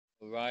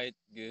All right,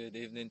 good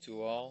evening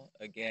to all.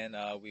 Again,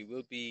 we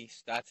will be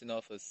starting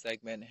off a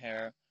segment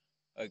here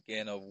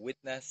again of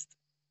Witnessed.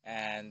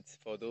 And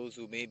for those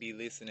who may be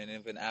listening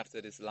even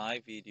after this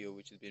live video,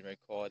 which has been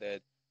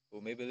recorded, who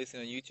may be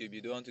listening on YouTube,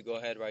 you do want to go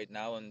ahead right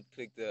now and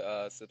click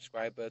the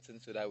subscribe button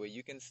so that way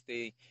you can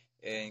stay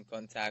in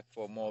contact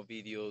for more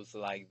videos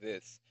like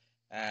this.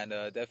 And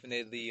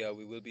definitely,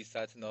 we will be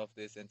starting off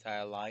this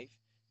entire live,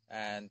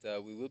 and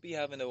we will be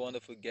having a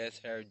wonderful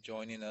guest here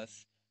joining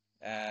us.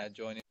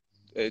 Joining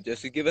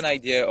just to give an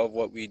idea of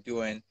what we're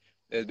doing,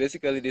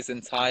 basically this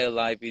entire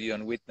live video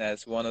on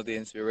witness, one of the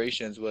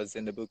inspirations was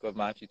in the book of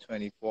Matthew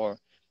 24.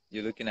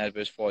 You're looking at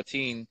verse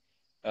 14,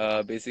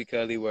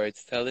 basically where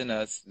it's telling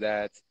us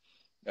that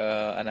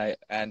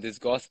and this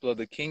gospel of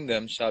the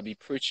kingdom shall be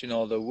preached in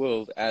all the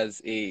world as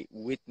a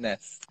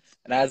witness.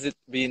 And as it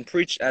being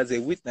preached as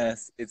a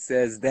witness, it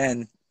says,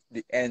 then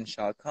the end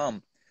shall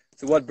come.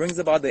 So what brings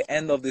about the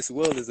end of this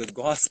world is the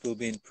gospel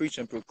being preached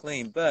and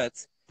proclaimed, but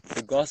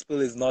the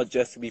gospel is not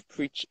just to be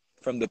preached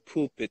from the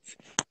pulpit.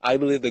 I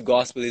believe the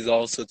gospel is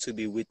also to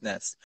be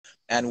witnessed.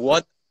 And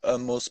what a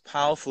most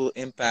powerful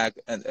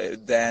impact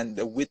than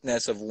the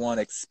witness of one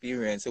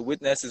experience. A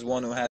witness is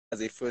one who has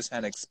a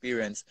first-hand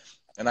experience.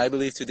 And I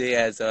believe today,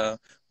 as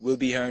we'll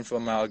be hearing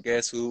from our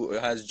guest who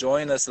has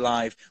joined us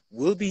live,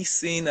 we'll be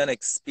seeing an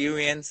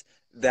experience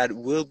that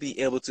will be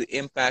able to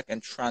impact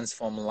and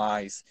transform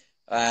lives.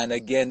 And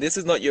again, this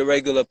is not your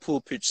regular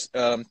pulpit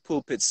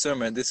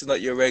sermon. This is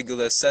not your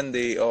regular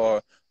Sunday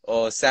or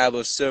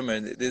Sabbath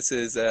sermon. This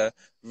is a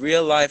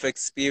real life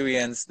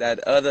experience that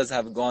others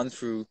have gone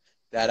through,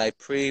 that I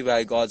pray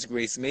by God's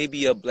grace may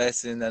be a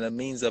blessing and a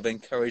means of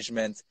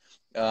encouragement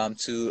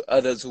to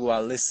others who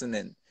are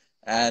listening.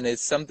 And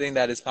it's something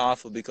that is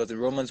powerful because in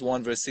Romans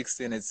 1 verse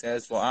 16 it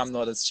says, for I'm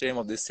not ashamed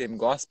of the same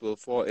gospel,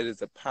 for it is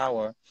the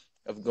power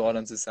of God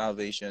unto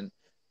salvation.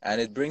 And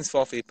it brings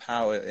forth a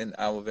power in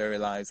our very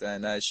lives.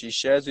 And as she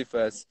shares with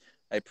us,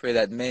 I pray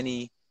that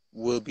many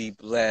will be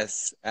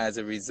blessed as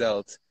a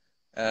result,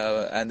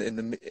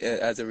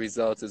 as a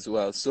result as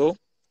well. So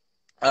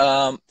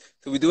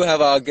we do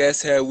have our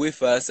guest here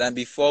with us, and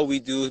before we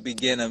do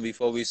begin and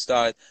before we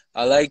start,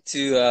 I'd like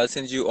to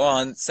send you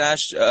on.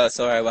 Sash,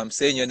 sorry, I'm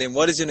saying your name.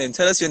 What is your name?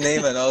 Tell us your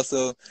name and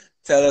also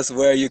tell us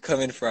where you're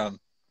coming from.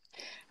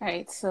 All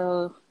right,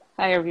 so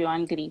hi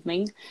everyone, good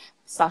evening.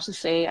 Sasha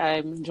Shares,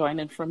 I'm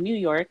joining from New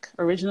York,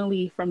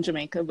 originally from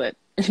Jamaica, but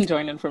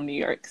joining from New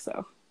York,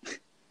 so.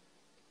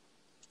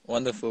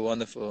 Wonderful,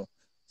 wonderful.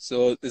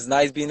 So it's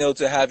nice being able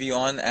to have you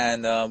on,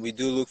 and we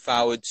do look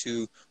forward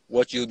to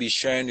what you'll be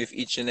sharing with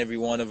each and every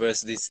one of us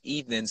this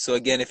evening. So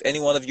again, if any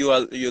one of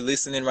you're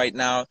listening right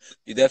now,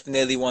 you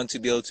definitely want to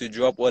be able to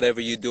drop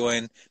whatever you're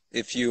doing.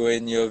 If you're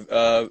in your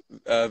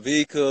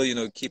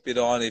vehicle, keep it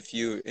on. If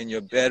you're in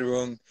your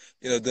bedroom,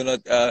 do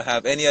not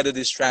have any other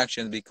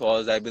distractions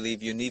because I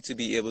believe you need to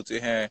be able to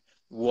hear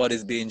what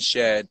is being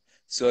shared.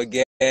 So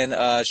again,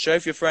 share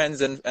with your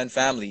friends and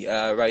family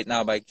right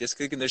now by just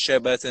clicking the share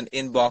button,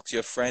 inbox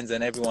your friends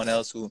and everyone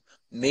else who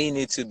may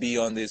need to be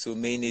on this, who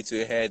may need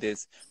to hear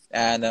this.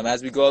 And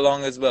as we go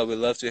along as well, we'd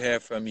love to hear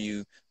from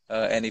you,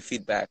 any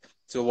feedback.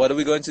 So what are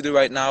we going to do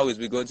right now is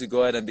we're going to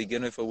go ahead and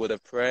begin with a word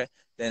of prayer,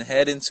 then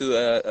head into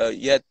a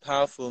yet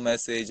powerful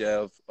message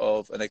of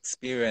an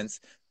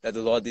experience that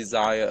the Lord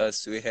desires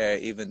us to hear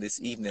even this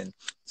evening.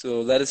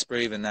 So let us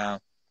pray even now.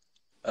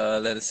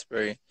 Let us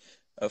pray.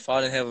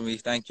 Father in heaven, we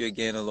thank you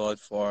again, O Lord,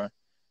 for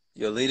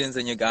your leadings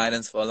and your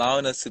guidance, for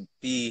allowing us to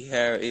be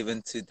here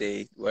even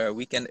today, where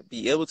we can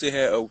be able to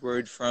hear a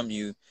word from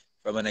you,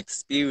 from an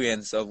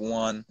experience of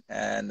one.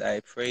 And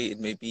I pray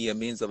it may be a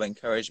means of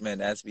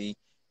encouragement as we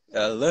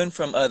learn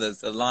from others,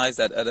 the lives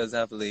that others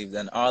have lived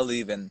and are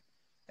living,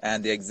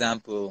 and the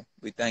example.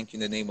 We thank you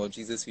in the name of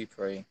Jesus, we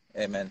pray.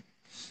 Amen.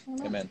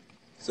 Amen.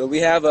 So we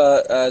have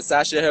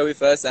Sasha here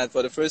with us, and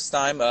for the first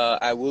time,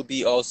 I will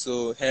be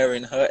also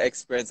hearing her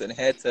experience and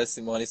her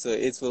testimony. So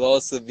it will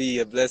also be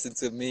a blessing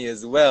to me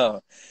as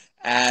well.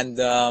 And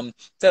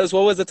tell us,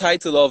 what was the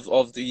title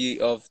of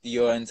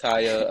your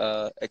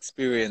entire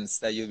experience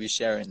that you'll be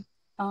sharing?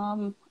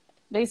 Um,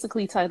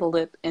 Basically titled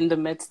it In the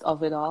Midst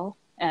of It All.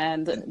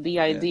 And the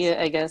Yes.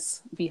 idea, I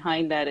guess,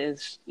 behind that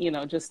is,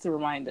 just to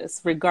remind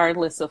us,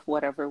 regardless of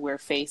whatever we're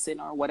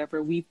facing or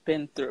whatever we've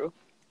been through,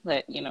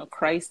 that,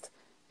 Christ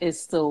is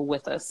still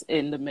with us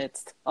in the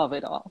midst of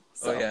it all.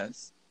 Oh, So,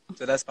 yes.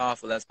 So that's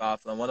powerful. That's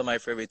powerful. And one of my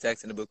favorite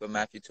texts in the book of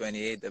Matthew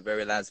 28, the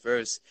very last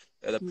verse,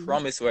 the mhm.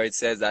 promise where it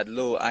says that,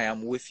 lo, I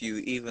am with you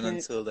even Right,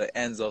 until the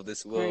ends of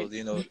this right.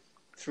 world,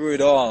 through it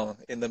all,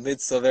 in the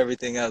midst of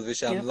everything else,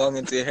 which I'm Yep.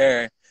 longing to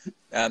hear,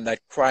 that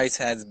Christ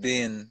has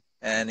been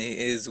and he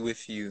is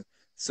with you.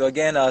 So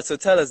again, so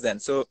tell us then.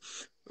 So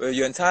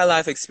your entire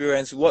life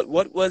experience, what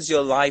was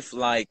your life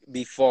like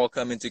before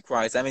coming to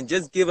Christ? I mean,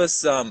 just give us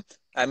some.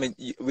 I mean,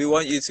 we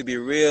want you to be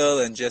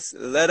real and just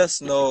let us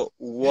know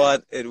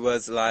what it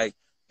was like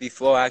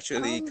before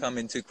actually Um,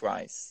 coming to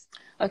Christ.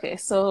 Okay,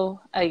 so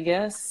I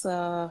guess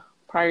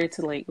prior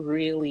to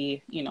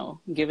really,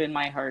 giving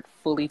my heart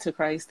fully to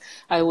Christ,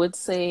 I would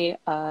say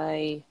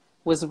I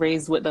was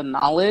raised with the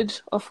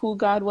knowledge of who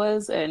God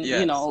was, and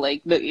Yes.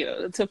 like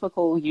the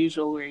typical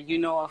usual where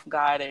of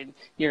God and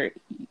you're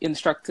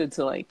instructed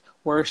to like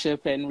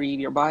worship and read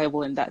your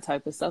Bible and that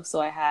type of stuff. So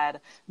I had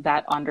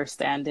that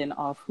understanding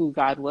of who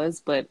God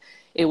was, but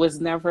it was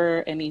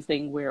never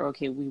anything where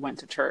okay, we went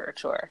to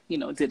church or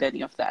did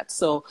any of that.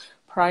 So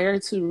prior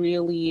to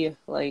really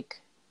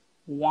like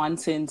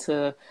wanting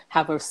to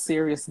have a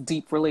serious,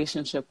 deep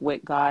relationship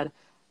with God,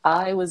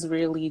 I was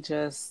really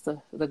just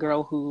the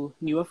girl who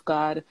knew of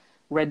God,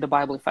 read the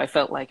Bible if I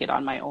felt like it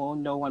on my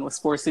own. No one was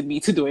forcing me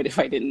to do it if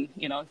I didn't,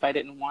 if I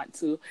didn't want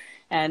to.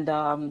 And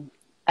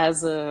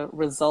as a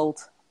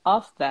result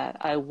of that,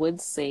 I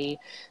would say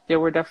there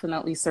were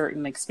definitely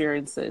certain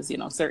experiences,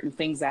 certain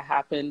things that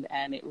happened,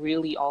 and it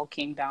really all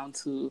came down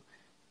to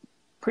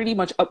pretty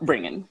much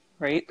upbringing,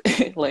 right?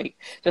 Like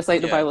just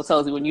like the Bible Yes.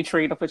 tells you, when you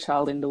train up a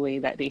child in the way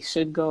that they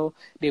should go,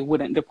 they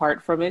wouldn't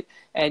depart from it.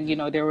 And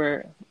there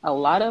were a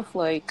lot of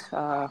like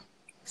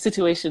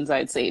situations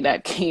I'd say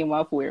that came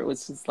up where it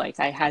was just like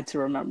I had to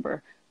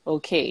remember,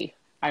 okay,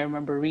 I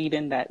remember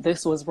reading that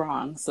this was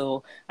wrong,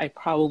 so I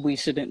probably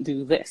shouldn't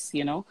do this.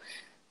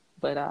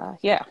 But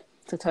yeah,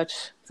 to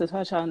touch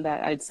on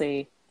that, I'd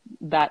say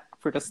that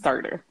for the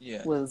starter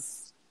Yes.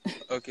 was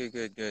Okay,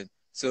 good, good.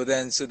 So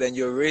then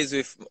you're raised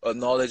with a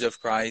knowledge of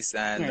Christ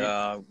and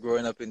right.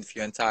 growing up in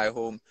your entire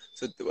home.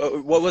 So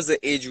what was the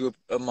age group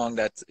among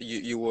that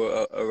you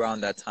were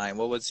around that time?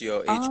 What was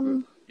your age group,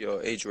 Um,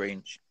 your age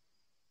range?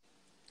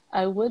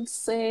 I would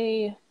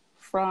say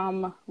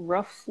from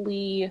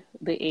roughly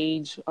the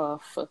age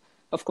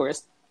of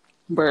course,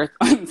 birth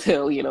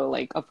until,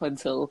 like up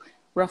until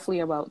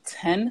roughly about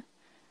 10.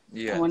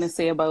 I want to Yes.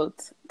 say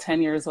about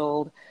 10 years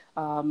old.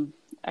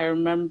 I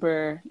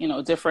remember,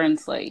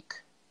 different,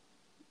 like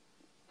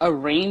a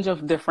range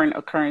of different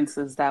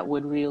occurrences that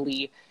would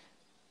really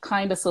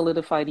kind of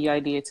solidify the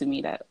idea to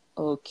me that,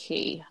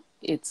 okay,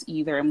 it's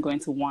either I'm going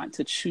to want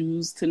to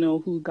choose to know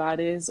who God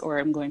is or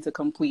I'm going to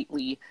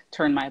completely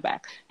turn my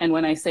back. And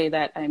when I say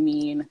that, I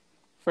mean,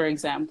 for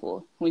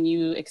example, when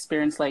you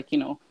experience like,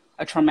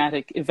 a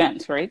traumatic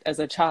event, right? As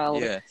a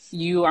child, Yes.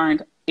 you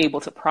aren't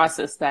able to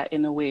process that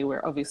in a way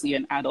where obviously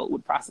an adult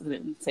would process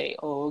it and say,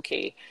 oh,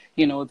 okay,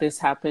 this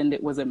happened,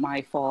 it wasn't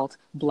my fault,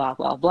 blah,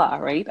 blah, blah,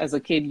 right? As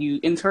a kid,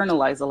 you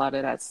internalize a lot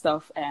of that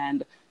stuff,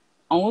 and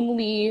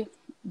only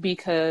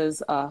because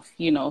of,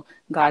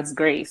 God's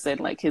grace and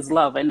like his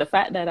love and the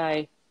fact that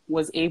I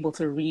was able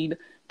to read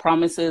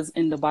promises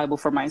in the Bible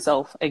for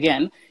myself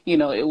again,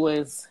 it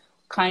was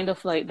kind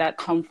of like that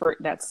comfort,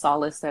 that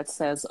solace that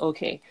says,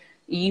 okay,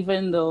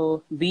 even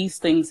though these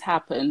things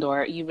happened,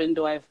 or even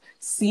though I've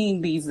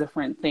seen these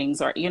different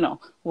things, or,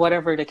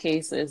 whatever the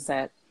case is,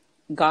 that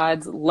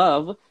God's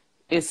love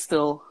is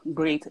still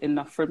great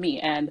enough for me.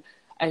 And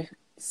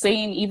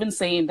even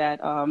saying that,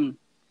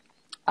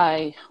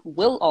 I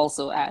will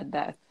also add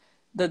that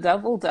the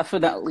devil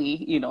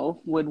definitely,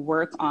 would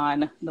work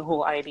on the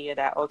whole idea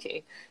that,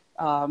 okay,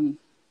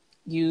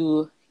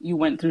 you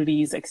went through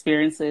these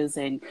experiences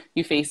and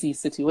you face these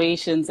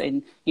situations,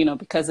 and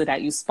because of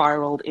that you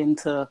spiraled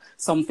into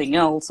something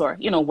else, or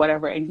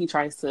whatever, and he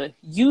tries to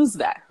use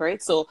that,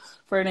 right? So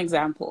for an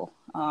example,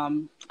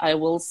 I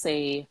will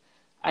say,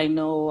 I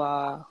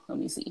know, let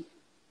me see,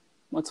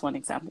 what's one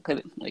example?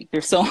 Because like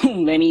there's so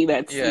many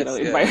that's Yes,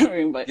 in my yes.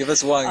 brain. But Give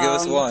us one, give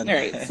us all one.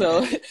 right.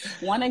 So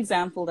one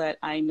example that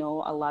I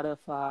know a lot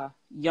of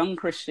young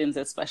Christians,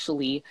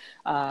 especially,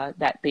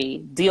 that they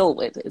deal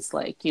with, is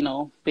like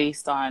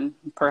based on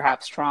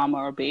perhaps trauma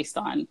or based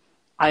on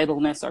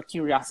idleness or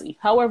curiosity.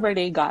 However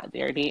they got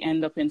there, they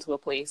end up into a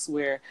place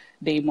where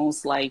they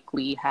most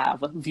likely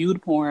have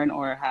viewed porn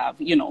or have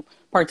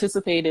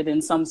participated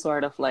in some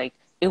sort of like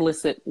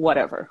illicit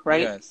whatever,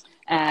 right? Yes.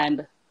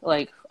 And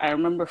like I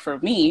remember for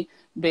me,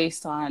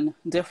 based on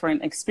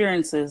different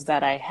experiences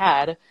that I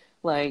had,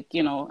 like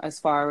as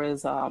far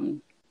as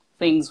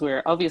things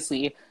where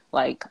obviously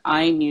like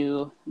I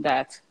knew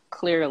that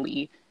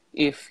clearly,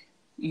 if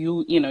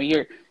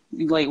you're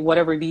like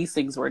whatever these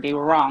things were, they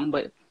were wrong,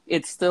 but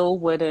it still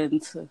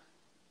didn't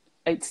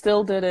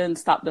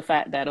stop the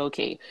fact that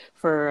okay,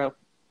 for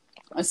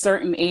a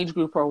certain age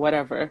group or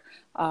whatever,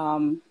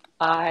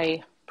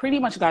 I pretty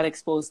much got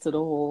exposed to the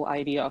whole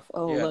idea of,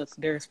 oh, look, Yes.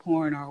 there's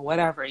porn or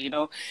whatever.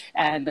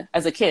 And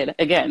as a kid,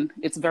 again,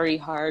 it's very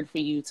hard for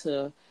you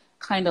to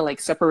kind of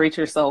like separate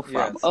yourself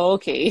from, Yes. oh,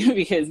 okay,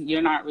 because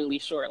you're not really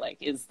sure, like,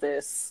 is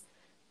this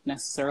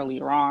necessarily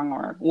wrong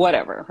or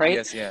whatever, right?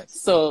 Yes, yes.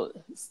 So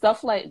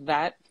stuff like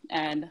that.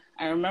 And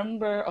I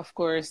remember, of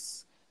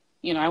course,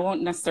 I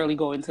won't necessarily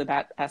go into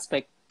that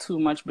aspect too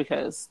much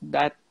because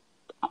that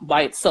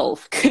by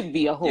itself could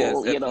be a Yes,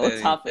 whole,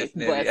 definitely, topic.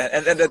 definitely. But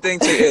And the thing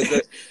too is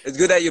that it's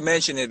good that you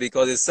mention it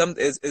because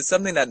it's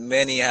something that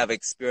many have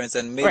experienced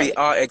and maybe right,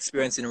 are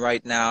experiencing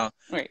right now.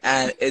 right,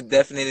 And it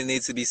definitely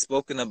needs to be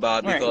spoken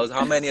about right, because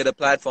how many other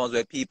platforms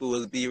where people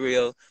will be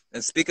real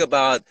and speak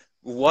about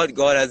what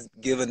God has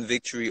given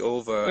victory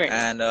over, Right.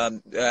 and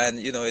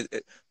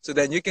so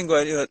then you can go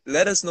and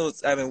let us know.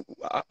 I mean,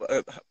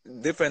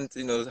 different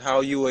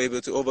how you were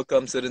able to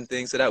overcome certain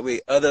things, so that way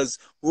others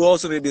who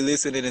also may be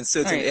listening in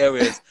certain Right.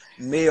 areas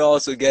may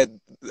also get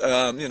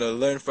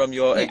learn from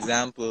your Yeah.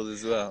 examples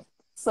as well.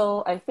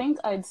 So I think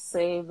I'd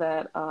say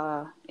that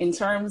in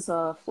terms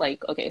of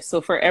like, okay,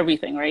 so for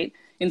everything, right?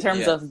 In terms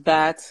Yes, of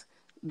that,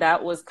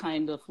 that was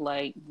kind of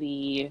like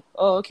the,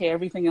 oh, okay,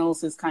 everything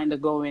else is kind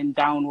of going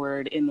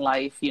downward in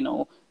life,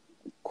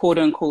 quote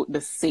unquote,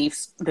 the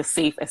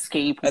safe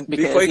escape and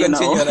before because, you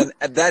continue on, and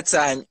at that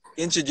time,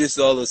 introduce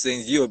all those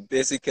things. You're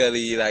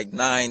basically like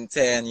 9,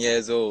 10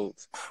 years old.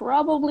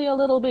 probably a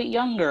little bit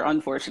younger,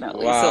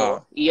 unfortunately. So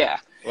Wow. yeah.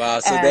 Wow.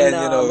 So And then,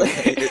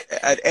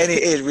 at any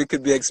age, we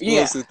could be yeah,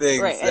 exposed to right.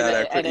 things that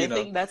are, And I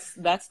think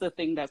that's the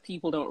thing that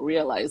people don't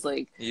realize.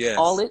 Like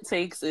all yes. it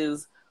takes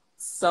is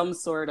some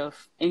sort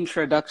of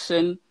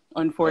introduction,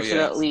 Oh, yes.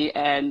 unfortunately,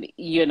 and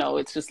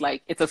it's just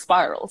like it's a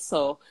spiral.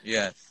 So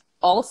Yes.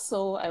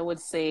 also I would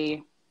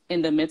say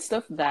in the midst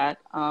of that,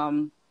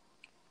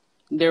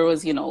 there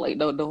was, like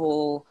the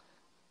whole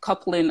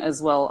coupling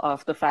as well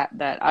of the fact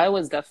that I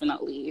was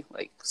definitely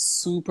like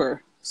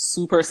super,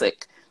 super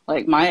sick.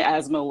 Like my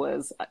asthma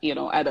was,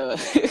 at a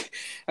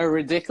a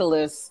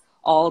ridiculous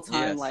all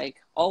time, Yes.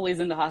 like always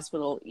in the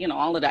hospital,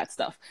 all of that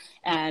stuff.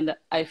 And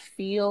I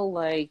feel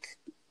like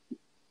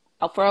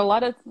for a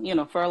lot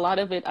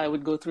of it, I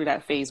would go through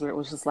that phase where it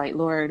was just like,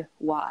 Lord,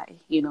 why?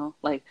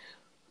 Like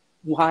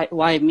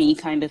why me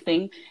kind of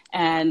thing.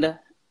 And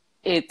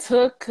it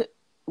took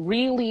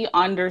really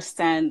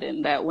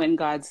understanding that when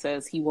God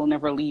says he will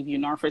never leave you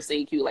nor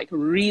forsake you, like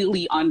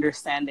really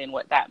understanding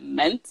what that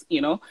meant,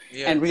 and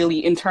Yes.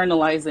 really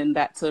internalizing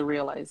that to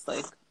realize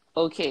like,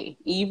 okay,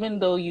 even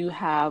though you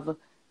have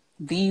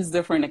these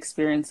different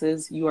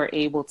experiences, you are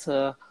able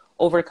to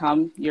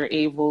overcome, you're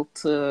able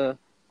to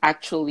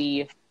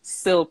actually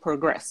still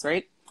progress,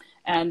 right?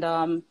 And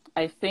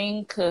I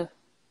think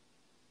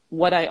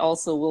what I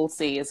also will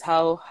say is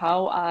how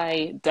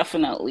I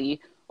definitely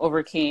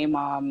overcame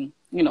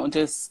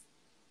just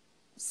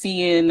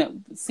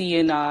seeing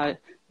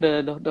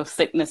the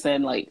sickness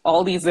and like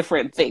all these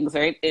different things,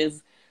 right?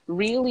 Is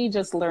really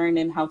just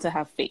learning how to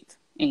have faith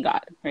in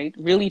God, right?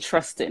 Really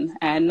trusting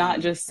and not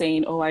Mm. just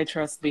saying, "Oh, I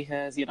trust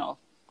because,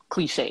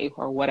 cliche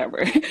or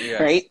whatever," Yes.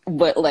 right?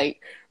 But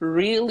like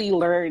really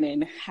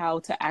learning how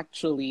to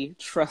actually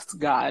trust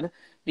God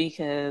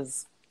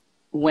because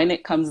when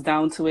it comes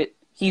down to it,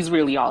 he's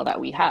really all that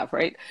we have,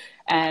 right?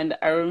 And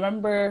I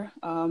remember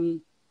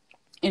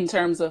in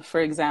terms of,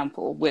 for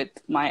example, with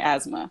my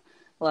asthma,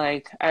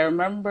 like I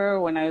remember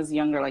when I was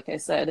younger, like I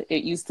said,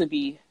 it used to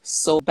be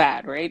so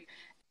bad, right?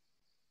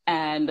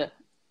 And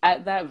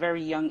at that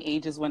very young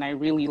age is when I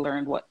really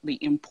learned what the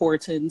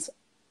importance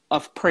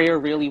of prayer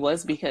really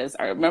was because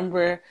I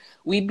remember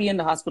we'd be in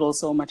the hospital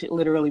so much, it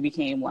literally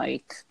became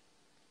like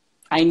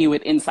I knew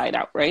it inside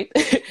out, right?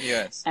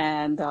 Yes.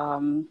 And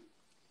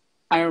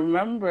I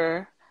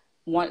remember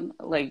one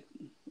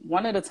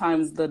of the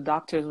times the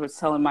doctors was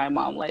telling my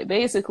mom like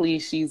basically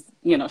she's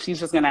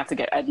just gonna have to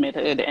get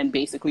admitted and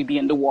basically be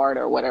in the ward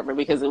or whatever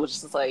because it was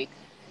just like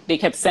they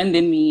kept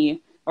sending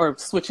me or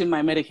switching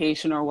my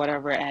medication or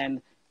whatever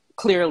and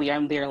clearly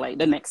I'm there like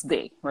the next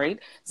day, right?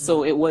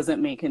 So Mm. it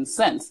wasn't making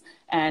sense.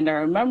 And I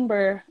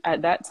remember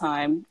at that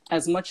time,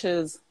 as much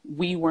as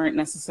we weren't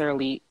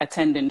necessarily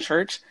attending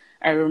church,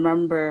 I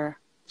remember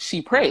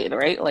she prayed,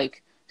 right?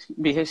 Like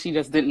because she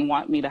just didn't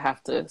want me to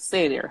have to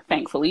stay there,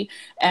 thankfully.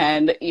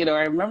 And,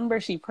 I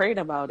remember she prayed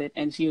about it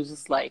and she was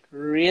just like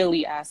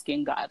really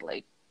asking God,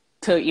 like,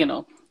 to,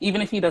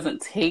 even if he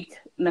doesn't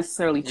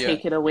necessarily Yeah.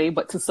 take it away,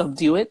 but to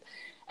subdue it.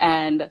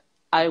 And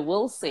I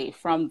will say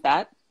from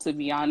that, to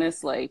be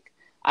honest, like,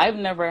 I've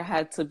never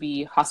had to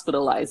be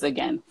hospitalized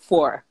again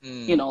for,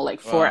 Mm. like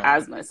for Wow.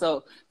 asthma.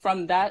 So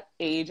from that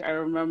age, I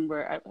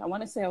remember, I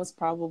want to say I was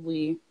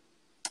probably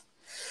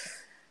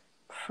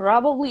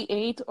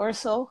 8 or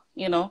so,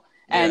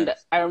 and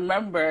Yes. I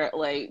remember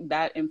like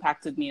that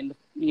impacted me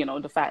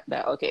in the fact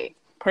that okay,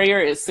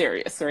 prayer is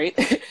serious, right?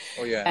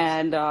 Oh, yes.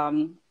 And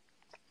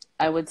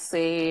I would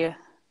say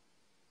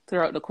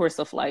throughout the course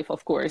of life,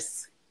 of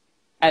course,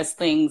 as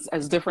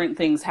different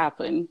things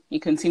happen, you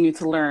continue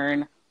to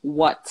learn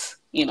what,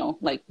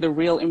 like the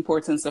real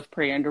importance of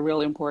prayer and the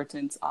real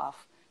importance of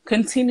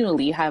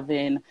continually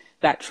having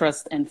that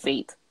trust and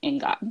faith in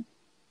God.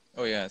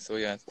 Oh, yes. Oh,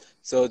 yes.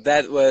 So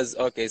that was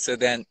okay. So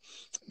then,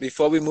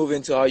 before we move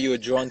into how you were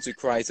drawn to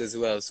Christ as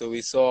well, so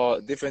we saw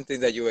different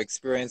things that you were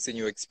experiencing.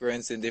 You were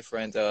experiencing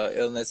different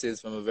illnesses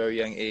from a very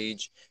young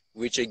age,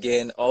 which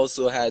again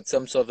also had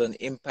some sort of an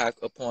impact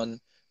upon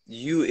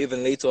you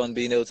even later on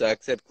being able to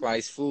accept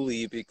Christ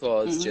fully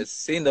because Mm-hmm.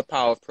 just seeing the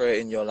power of prayer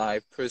in your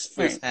life Right.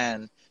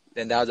 firsthand,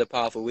 then that was a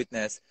powerful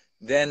witness.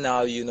 Then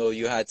now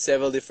you had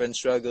several different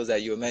struggles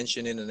that you were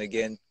mentioning, and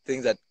again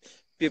things that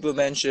people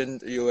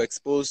mentioned you were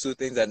exposed to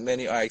things that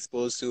many are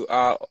exposed to,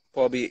 are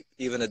probably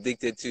even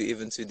addicted to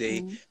even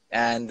today. Mm-hmm.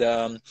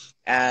 And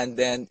and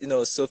then,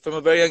 so from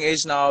a very young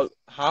age now,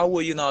 how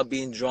were you now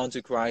being drawn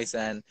to Christ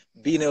and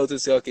being able to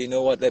say, okay, you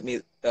know what, let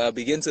me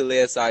begin to lay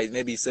aside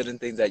maybe certain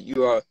things that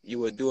you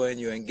were doing,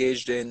 you're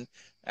engaged in,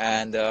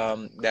 and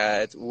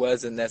that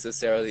wasn't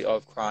necessarily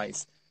of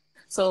Christ.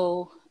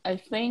 So I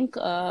think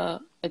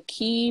a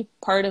key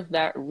part of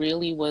that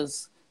really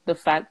was the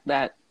fact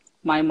that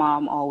my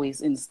mom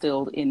always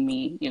instilled in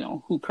me,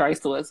 who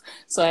Christ was.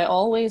 So I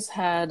always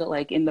had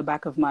like in the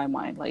back of my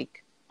mind,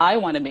 like, I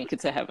want to make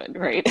it to heaven,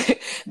 right?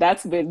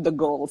 That's been the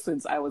goal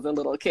since I was a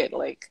little kid.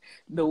 Like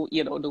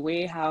the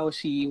way how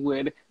she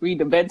would read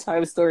the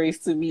bedtime stories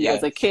to me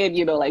as a Yes.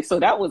 kid, like, so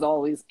that was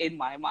always in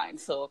my mind.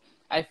 So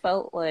I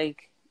felt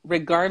like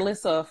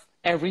regardless of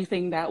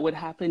everything that would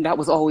happen, that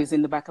was always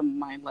in the back of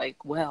my mind.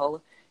 Like,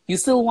 well, you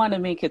still want to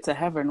make it to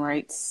heaven,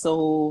 right?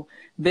 So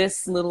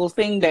this little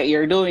thing that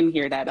you're doing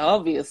here that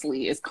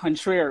obviously is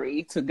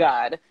contrary to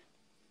God,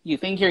 you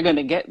think you're going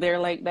to get there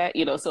like that,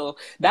 so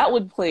that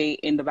would play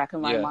in the back of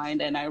my Yes. mind.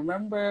 And I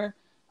remember,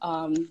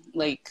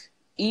 like,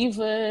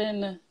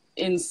 even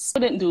in,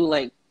 didn't do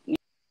like,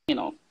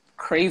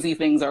 crazy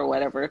things or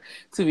whatever,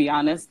 to be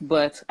honest.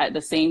 But at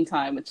the same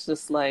time, it's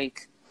just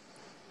like,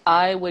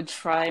 I would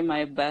try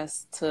my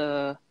best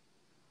to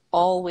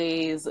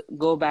always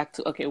go back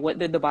to, okay, what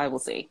did the Bible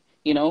say?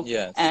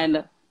 Yes.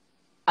 And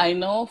I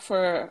know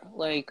for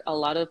like a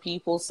lot of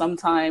people,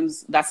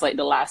 sometimes that's like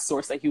the last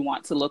source that you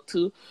want to look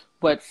to.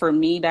 But for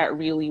me, that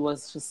really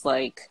was just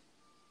like,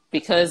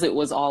 because it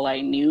was all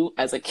I knew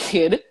as a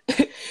kid,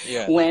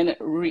 Yes. when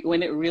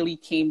it really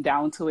came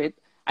down to it,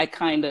 I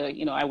kind of,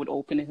 I would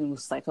open it and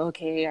was like,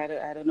 okay,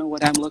 I don't know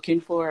what I'm looking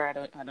for. I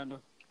don't know,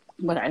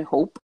 but I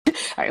hope,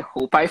 I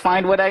hope I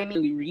find what I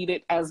need. Read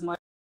it as much,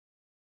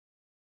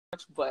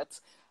 but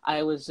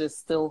I was just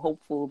still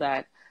hopeful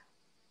that,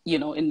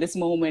 in this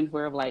moment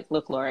where I'm like,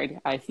 look, Lord,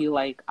 I feel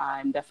like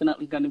I'm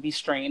definitely going to be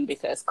strained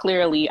because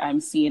clearly I'm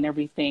seeing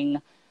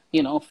everything,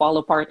 fall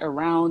apart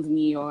around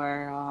me,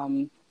 or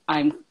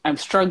I'm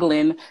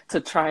struggling to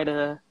try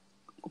to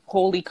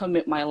wholly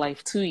commit my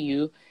life to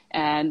you.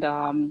 And,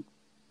 I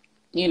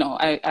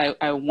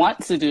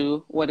want to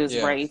do what is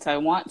Yes. right. I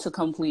want to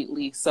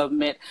completely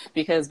submit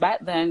because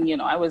back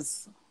then, I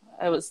was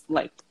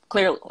like,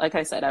 clearly, like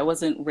I said, I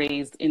wasn't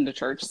raised in the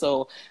church.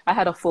 So I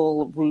had a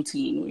full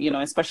routine,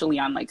 especially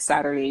on like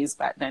Saturdays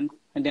back then.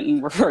 I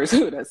didn't refer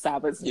to it as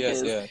Sabbaths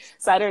Yes. because Yes.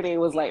 Saturday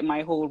was like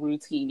my whole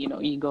routine.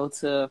 You go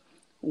to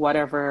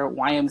whatever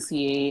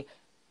YMCA,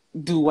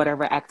 do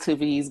whatever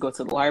activities, go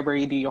to the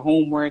library, do your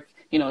homework,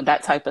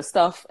 that type of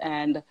stuff.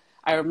 And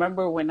I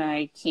remember when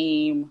I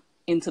came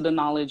into the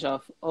knowledge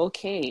of,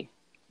 okay,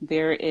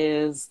 there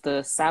is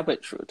the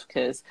Sabbath truth,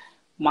 because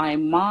my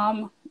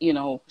mom,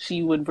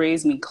 she would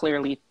raise me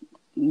clearly,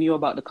 knew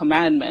about the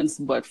commandments,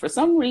 but for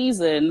some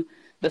reason,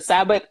 the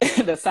Sabbath,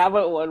 the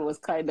Sabbath one was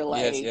kind of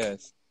Yes.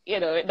 like,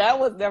 Yes. that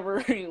was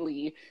never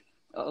really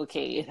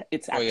okay.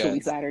 It's Oh, actually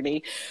yes.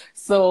 Saturday.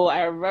 So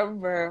I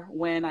remember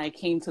when I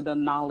came to the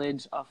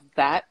knowledge of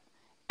that,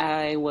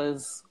 I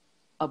was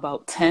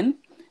about 10.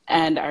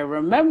 And I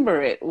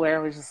remember it where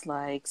I was just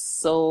like,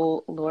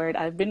 so Lord,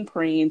 I've been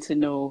praying to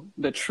know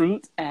the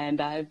truth, and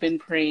I've been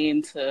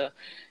praying to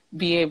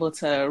be able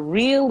to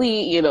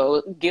really,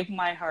 give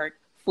my heart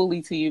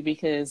fully to you,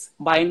 because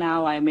by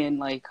now I'm in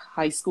like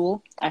high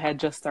school. I had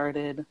just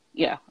started,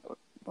 yeah,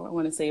 I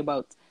want to say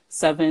about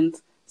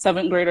seventh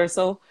grade or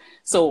so.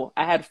 So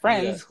I had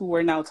friends Yes. who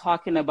were now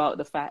talking about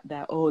the fact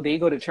that, oh, they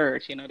go to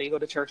church, they go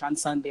to church on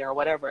Sunday or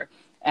whatever.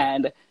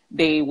 And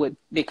they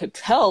could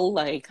tell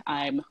like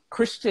I'm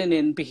Christian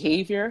in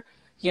behavior,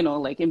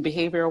 like in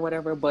behavior or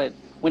whatever. But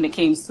when it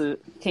came to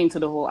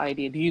the whole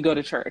idea, do you go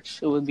to church?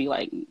 It would be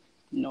like,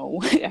 no,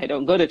 I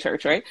don't go to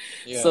church, right?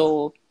 Yeah.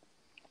 So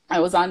I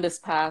was on this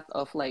path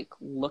of like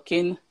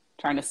looking,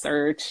 trying to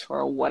search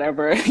or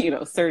whatever,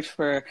 search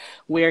for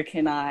where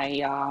can I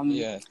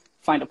Yes.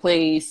 find a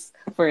place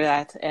for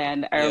that.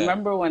 And I Yeah.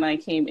 remember when I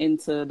came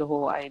into the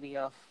whole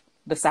idea of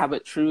the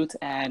Sabbath truth,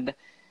 and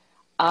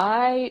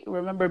I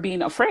remember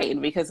being afraid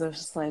because I was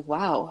just like,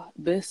 wow,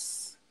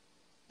 this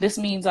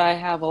means I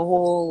have a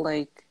whole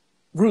like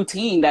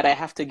routine that I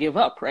have to give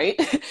up, right?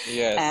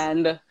 Yes.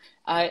 And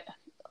I,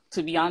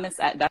 to be honest,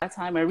 at that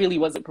time, I really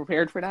wasn't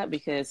prepared for that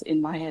because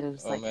in my head, it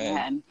was Oh like, man.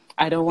 man,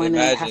 I don't want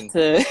to have Imagine.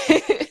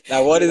 to,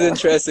 Now, what you is know,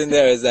 interesting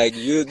there is like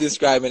you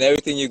describing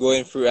everything you're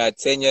going through at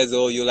 10 years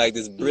old. You're like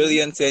this Mhm.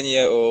 brilliant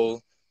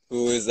 10-year-old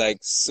who is like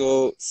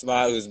so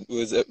smart,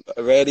 who's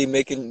already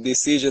making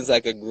decisions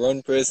like a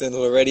grown person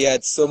who already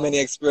had so many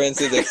Oh.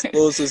 experiences,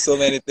 exposed to so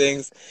many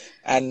things,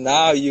 and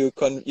now you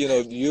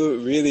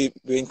really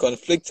being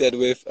conflicted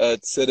with a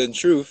certain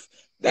truth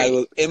that Right.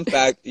 will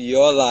impact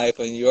your life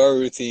and your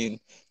routine.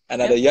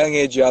 And at a Yep. young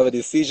age, you have a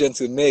decision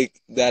to make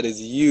that is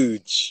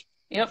huge.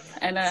 Yep.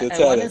 And So I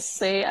tell want to us.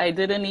 say I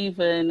didn't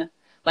even,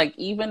 like,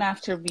 even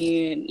after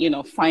being,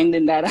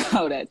 finding that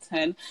out at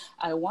 10,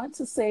 I want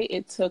to say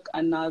it took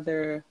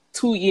another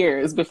 2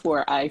 years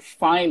before I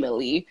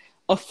finally,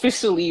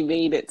 officially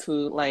made it to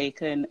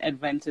like an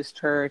Adventist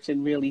church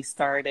and really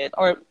started,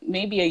 or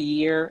maybe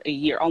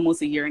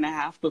almost a year and a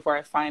half before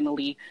I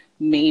finally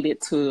made it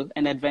to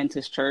an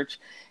Adventist church.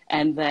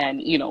 And then,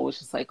 it was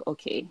just like,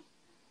 okay,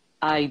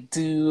 I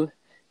do,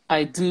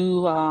 I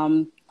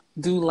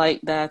do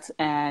like that,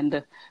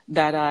 and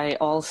that I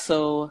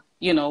also,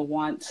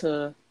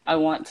 I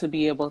want to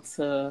be able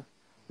to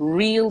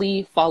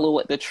really follow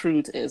what the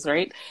truth is,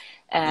 right?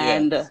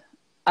 And Yes.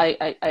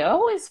 I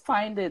always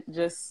find it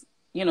just,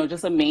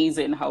 just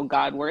amazing how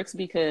God works,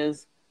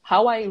 because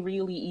how I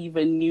really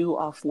even knew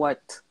of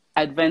what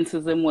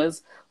Adventism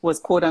was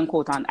quote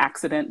unquote on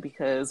accident,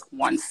 because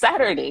one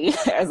Saturday,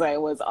 as I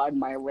was on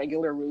my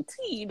regular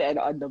routine and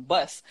on the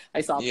bus,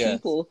 I saw Yes.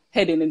 people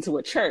heading into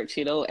a church,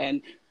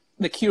 and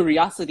the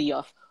curiosity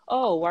of,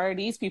 oh, why are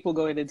these people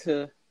going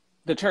into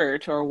the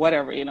church or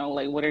whatever,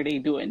 like what are they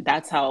doing?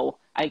 That's how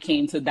I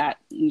came to that,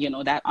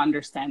 that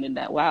understanding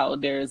that, wow,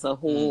 there's a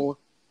Mm. whole,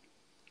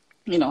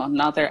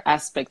 another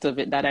aspect of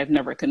it that I've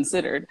never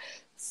considered.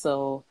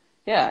 So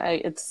yeah,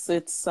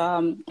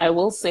 I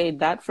will say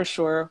that for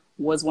sure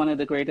was one of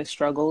the greatest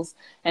struggles.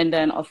 And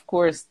then of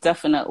course,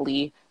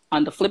 definitely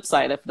on the flip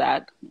side of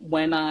that,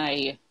 when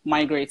I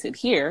migrated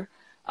here,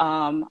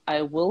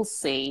 I will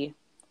say,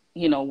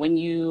 when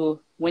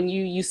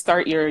you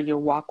start your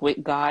walk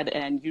with God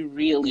and you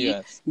really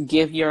Yes.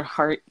 give your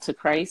heart to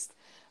Christ,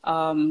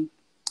 um,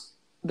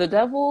 the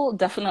devil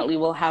definitely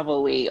will have a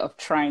way of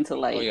trying to, Oh,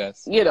 like,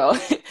 yes.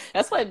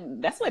 that's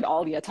when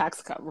all the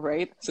attacks come,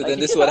 right? So Like then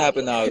if this is you're what not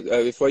happened now.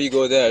 Before you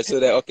go there, so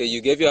that okay,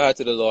 you gave your heart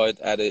to the Lord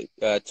at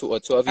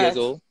 12 years at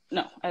old.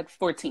 no at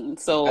 14.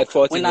 So At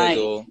 14 when years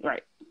I old,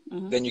 right.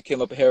 Hmm. then you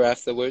came up here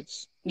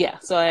afterwards. Yeah,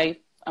 so I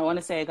want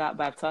to say I got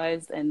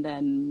baptized, and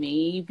then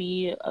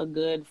maybe a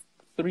good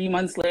 3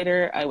 months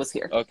later I was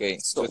here. Okay,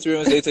 so So 3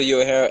 months later you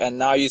were here, and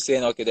now you're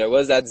saying, okay, there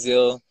was that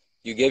zeal.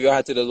 You gave your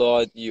heart to the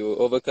Lord. You were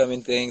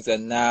overcoming things,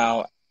 and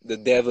now the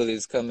devil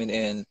is coming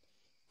in,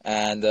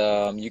 and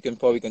you can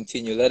probably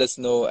continue. Let us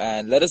know,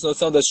 and let us know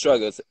some of the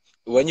struggles.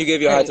 When you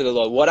gave your heart to right, the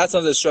Lord, what are some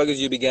of the struggles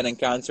you began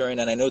encountering?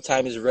 And I know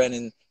time is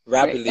running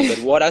right. rapidly, but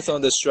what are some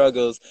of the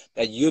struggles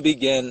that you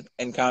began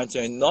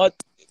encountering, not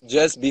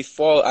just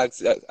before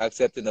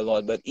accepting the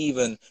Lord, but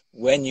even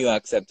when you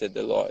accepted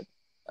the Lord?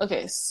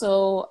 Okay,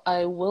 so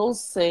I will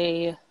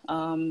say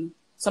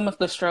some of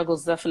the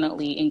struggles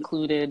definitely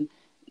included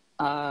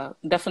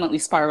definitely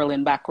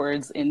spiraling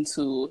backwards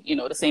into,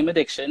 the same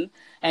addiction.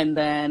 And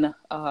then,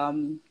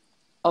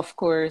 of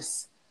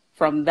course,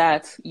 from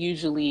that,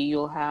 usually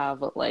you'll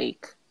have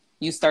like,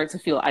 you start to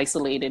feel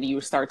isolated.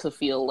 You start to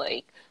feel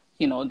like,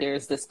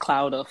 there's this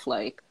cloud of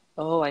like,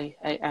 oh,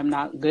 I'm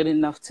not good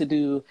enough to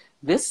do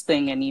this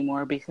thing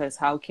anymore, because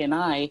how can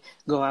I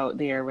go out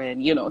there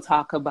and,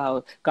 talk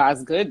about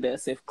God's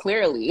goodness if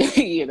clearly,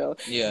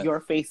 Yes,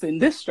 you're facing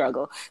this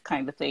struggle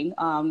kind of thing.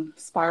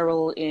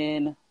 Spiral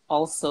in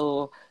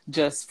also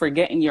just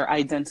forgetting your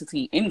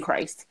identity in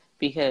Christ,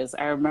 because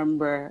I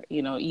remember,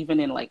 even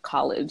in like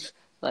college,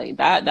 like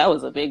that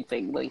was a big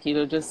thing. Like,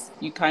 just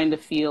you kind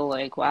of feel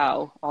like,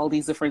 wow, all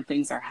these different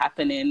things are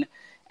happening,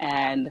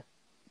 and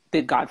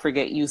did God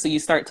forget you? So you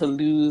start to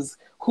lose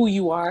who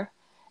you are.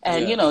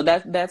 And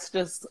yes, that's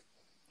just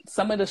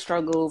some of the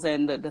struggles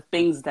and the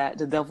things that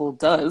the devil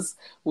does,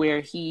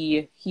 where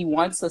he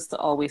wants us to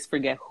always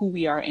forget who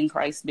we are in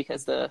Christ,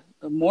 because the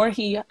more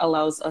he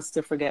allows us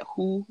to forget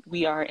who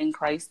we are in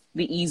Christ,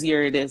 the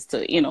easier it is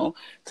to,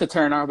 to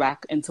turn our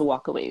back and to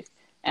walk away.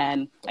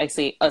 And I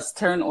say us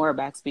turn our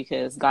backs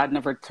because God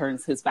never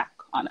turns his back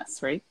on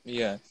us, right?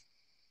 yes.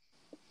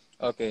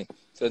 Okay,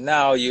 so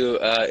now you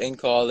in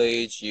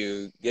college,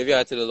 you give your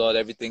heart to the Lord,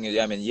 everything.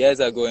 I mean, years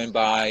are going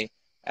by,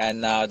 and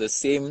now the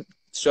same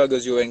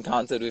struggles you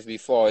encountered with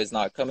before is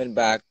now coming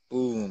back,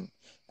 boom,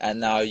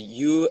 and now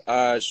you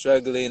are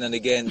struggling. And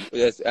again,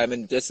 yes, I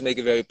mean, just to make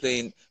it very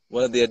plain,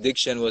 one of the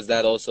addiction was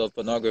that also of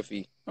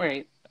pornography.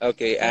 Right.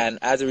 Okay, Yep. and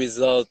as a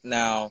result,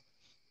 now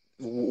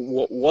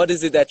what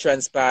is it that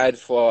transpired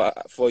for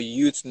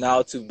you to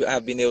now to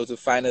have been able to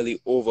finally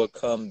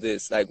overcome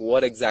this? Like,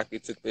 what exactly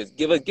took place?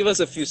 Give us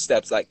a few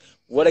steps. Like,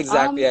 what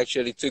exactly Um,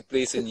 actually took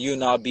place to, in you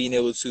now being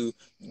able to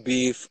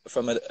be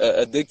from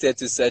addicted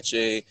to such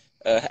a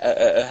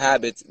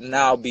habit,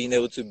 now being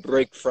able to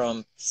break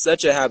from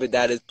such a habit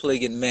that is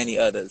plaguing many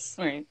others.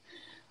 right.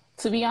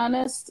 To be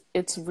honest,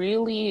 it's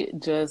really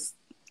just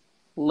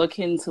look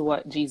into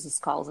what Jesus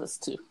calls us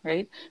to,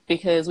 right?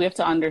 Because we have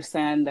to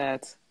understand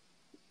that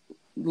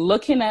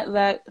looking at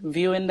that,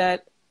 viewing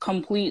that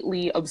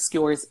completely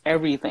obscures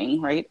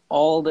everything, right?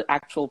 All the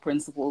actual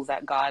principles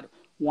that God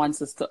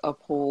wants us to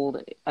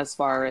uphold as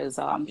far as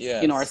our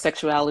Yes,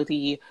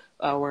 sexuality,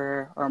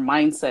 our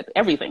mindset,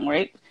 everything,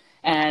 right?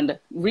 And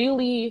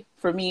really,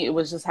 for me, it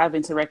was just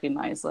having to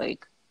recognize,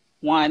 like,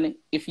 one,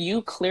 if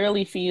you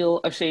clearly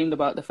feel ashamed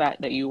about the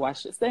fact that you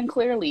watched this, then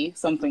clearly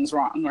something's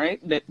wrong, right?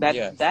 That that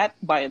yes, that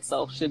by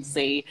itself should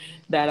say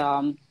that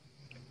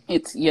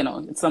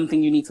it's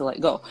something you need to let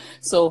go.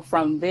 So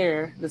from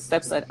there, the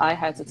steps that I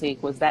had to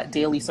take was that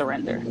daily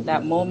surrender,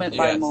 that moment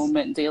by yes,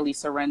 moment daily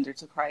surrender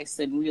to Christ,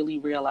 and really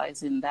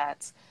realizing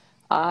that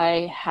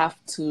I have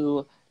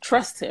to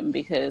trust him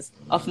because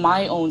of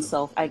my own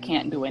self, I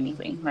can't do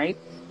anything, right?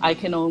 I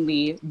can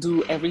only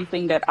do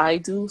everything that I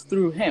do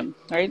through him,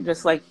 right?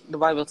 Just like the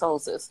Bible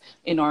tells us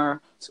in our,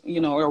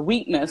 our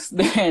weakness,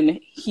 then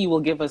he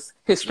will give us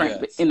his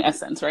strength Yes. in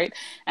essence, right?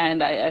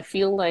 And I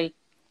feel like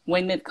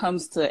when it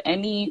comes to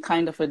any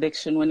kind of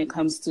addiction, when it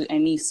comes to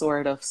any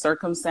sort of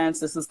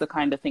circumstance, this is the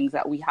kind of things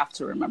that we have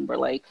to remember.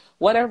 Like,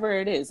 whatever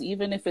it is,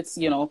 even if it's,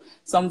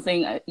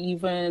 something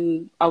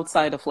even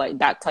outside of like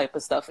that type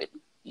of stuff,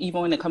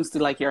 even when it comes to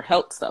like your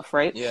health stuff,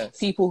 right? Yes.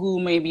 People who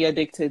may be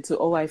addicted to,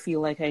 oh, I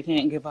feel like I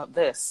can't give up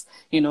this,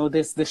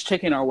 this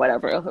chicken or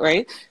whatever,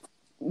 right?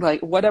 Like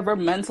whatever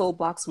mental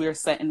blocks we're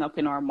setting up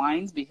in our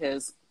minds,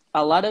 because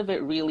a lot of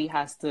it really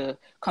has to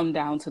come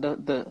down to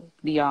the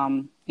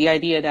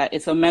idea that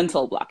it's a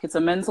mental block. It's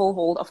a mental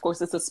hold. Of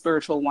course, it's a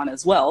spiritual one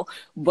as well,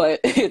 but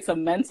it's a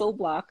mental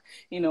block,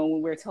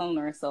 when we're telling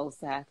ourselves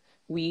that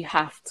we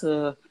have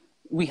to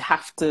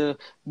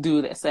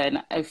do this.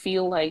 And I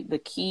feel like the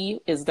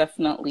key is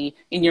definitely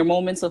in your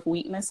moments of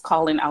weakness,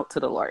 calling out to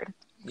the Lord,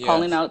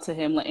 calling Yes. out to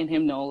him, letting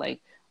him know, like,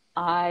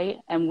 I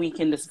am weak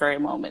in this very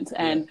moment.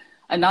 Yeah. And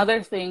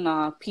another thing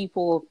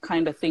people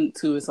kind of think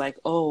too is like,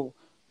 oh,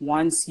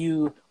 once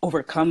you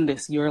overcome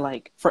this, you're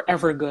like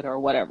forever good or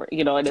whatever,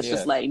 and it's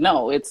just Yes. like,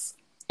 no, it's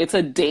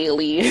a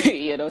daily,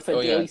 it's a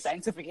Oh, daily yes.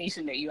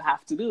 sanctification that you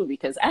have to do,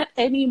 because at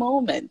any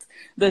moment,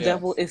 the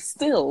devil Yes. is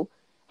still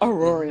a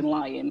roaring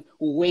lion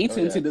Oh,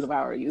 waiting to yes.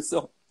 devour you.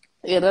 So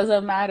it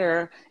doesn't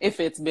matter if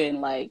it's been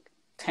like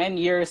 10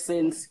 years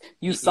since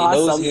you He saw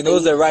knows. He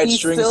knows something, the right he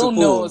strings to still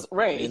pull. knows,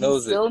 right? He He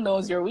knows it. still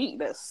knows your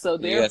weakness. So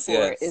Yes.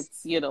 therefore Yes.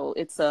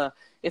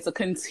 it's a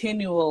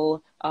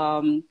continual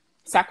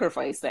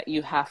sacrifice that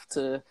you have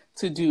to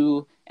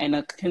do, and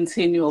a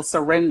continual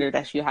surrender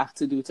that you have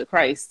to do to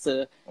Christ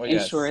to Oh,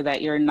 ensure yes.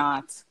 that you're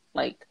not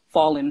like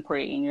falling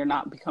prey and you're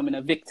not becoming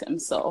a victim.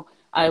 So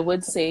I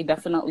would say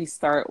definitely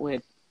start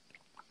with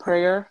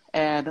prayer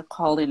and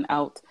calling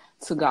out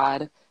to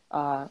God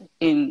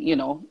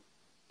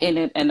in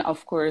it, and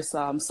of course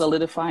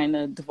solidifying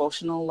a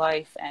devotional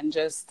life, and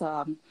just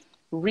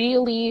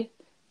really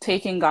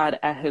taking God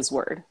at His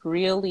word,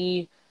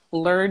 really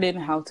learning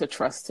how to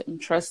trust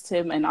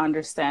Him, and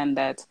understand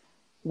that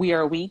we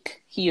are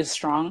weak, He is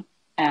strong,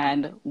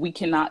 and we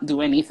cannot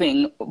do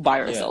anything by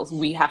ourselves. Yes.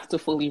 We have to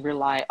fully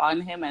rely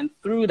on Him, and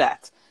through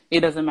that, it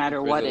doesn't matter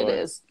Praise what the it Lord.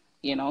 is.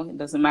 It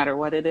doesn't matter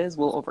what it is,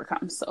 we'll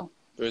overcome. So,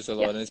 Praise the yeah.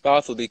 Lord. And it's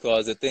powerful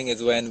because the thing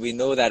is, when we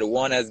know that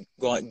one has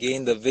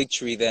gained the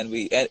victory, then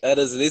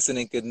others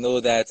listening could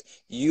know that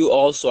you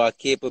also are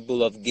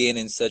capable of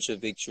gaining such a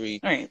victory.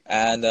 All right.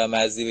 And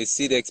as they will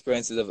see the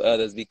experiences of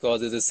others,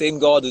 because it's the same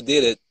God who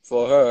did it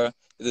for her,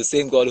 it's the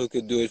same God who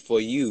could do it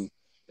for you.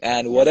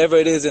 And Yep. whatever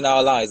it is in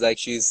our lives, like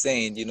she's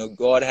saying,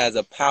 God has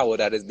a power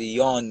that is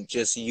beyond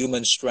just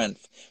human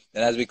strength.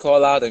 And as we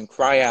call out and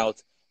cry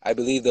out, I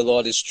believe the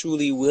Lord is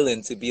truly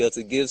willing to be able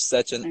to give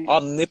such an All right.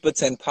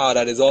 omnipotent power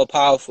that is all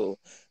powerful,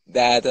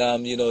 that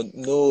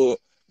no,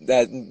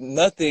 that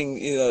nothing,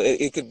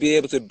 it could be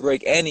able to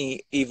break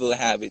any evil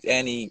habit,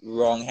 any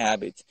wrong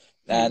habit.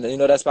 Mm.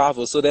 And that's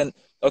powerful. So then,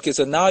 okay,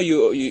 so now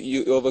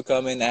you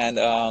overcoming, and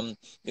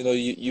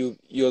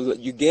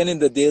you're gaining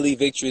the daily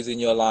victories in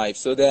your life.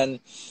 So then,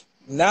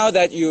 now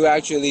that you're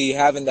actually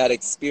having that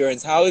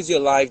experience, how is your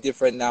life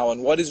different now,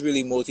 and what is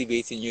really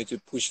motivating you to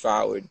push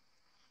forward?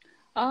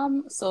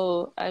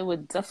 So I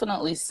would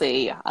definitely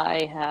say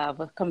I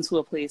have come to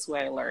a place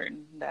where I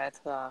learned that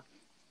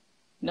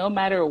no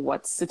matter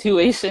what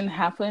situation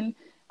happened,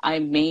 I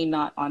may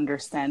not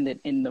understand it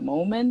in the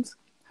moment.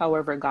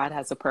 However, God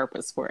has a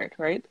purpose for it,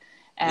 right?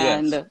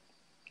 Yes. And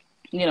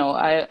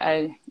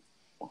I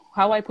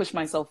how I push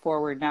myself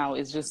forward now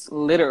is just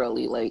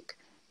literally like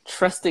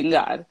trusting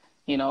God,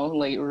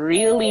 like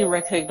really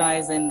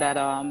recognizing that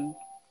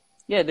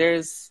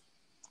yeah,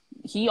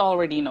 he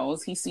already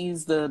knows. He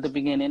sees the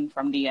beginning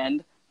from the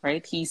end,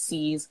 right? He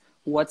sees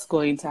what's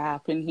going to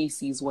happen. He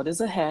sees what is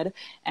ahead.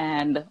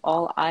 And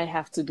all I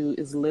have to do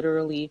is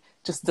literally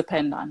just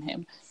depend on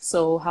him.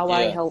 So how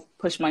I Yes. help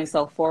push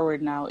myself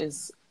forward now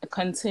is a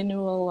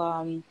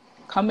continual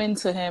coming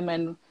to him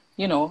and,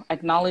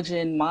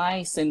 acknowledging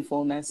my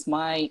sinfulness,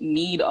 my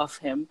need of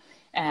him,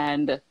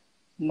 and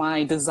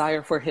my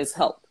desire for his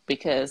help,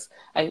 because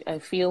I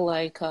feel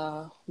like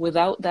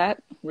without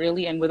that,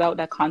 really, and without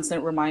that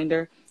constant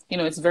reminder,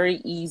 it's very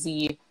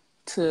easy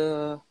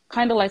to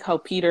kind of like how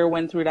Peter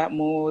went through that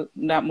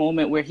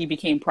moment where he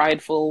became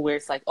prideful, where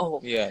it's like,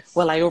 oh, Yes.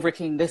 well, I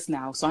overcame this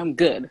now, so I'm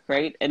good,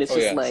 right? And it's Oh,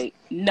 just yes. like,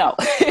 no,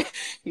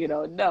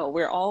 no,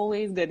 we're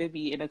always going to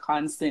be in a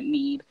constant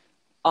need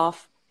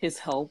of his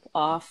help,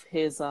 of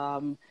his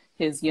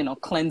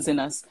cleansing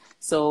us.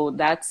 So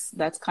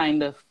that's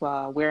kind of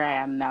where I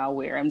am now,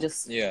 where I'm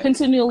just Yes.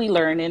 continually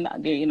learning.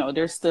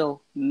 There's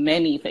still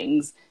many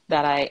things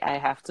that I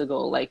have to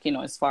go, like,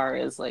 as far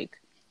as like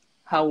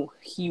how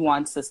he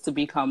wants us to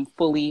become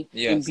fully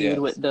Yes. imbued Yes.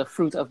 with the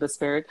fruit of the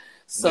spirit.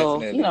 So,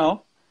 Definitely.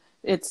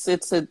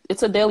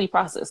 it's a daily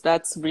process.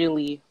 That's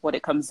really what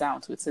it comes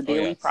down to. It's a Oh,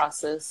 daily yes.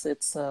 process.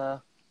 It's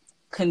a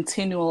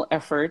continual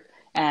effort,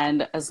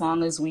 And as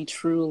long as we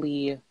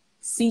truly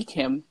seek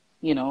him,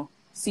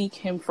 seek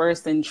him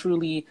first and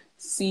truly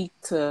seek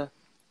to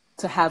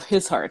have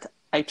his heart,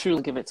 I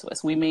truly give it to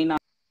us. We may not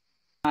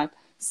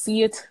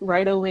see it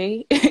right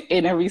away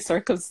in every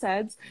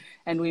circumstance,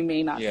 and we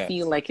may not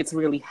feel Yes. like it's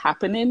really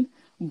happening,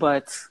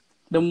 but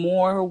the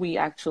more we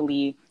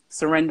actually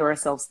surrender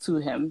ourselves to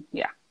him,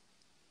 yeah.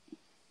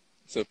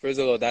 So praise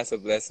the Lord, that's a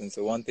blessing.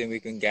 So one thing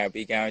we can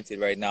be guaranteed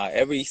right now,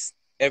 every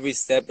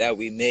step that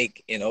we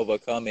make in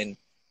overcoming,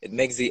 it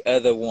makes the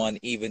other one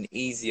even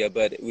easier.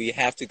 But we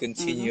have to Mm-hmm.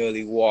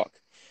 continually walk.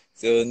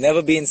 So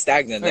never being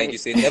stagnant, like you Right.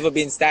 say, never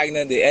being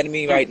stagnant. The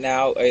enemy right Right.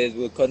 now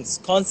will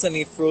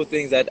constantly throw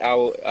things at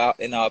our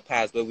in our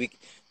past, but we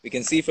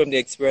can see from the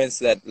experience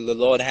that the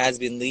Lord has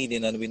been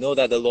leading, and we know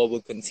that the Lord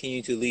will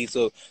continue to lead.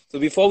 So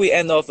before we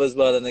end off as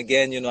well, and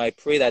again, I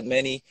pray that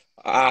many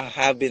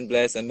have been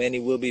blessed and many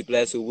will be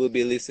blessed who will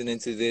be listening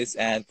to this.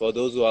 And for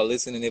those who are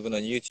listening even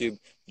on YouTube,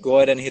 go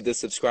ahead and hit the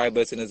subscribe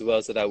button as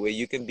well, so that way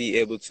you can be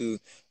able to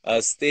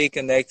stay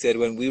connected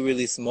when we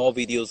release more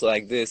videos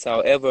like this.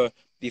 However,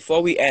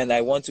 before we end,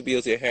 I want to be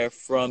able to hear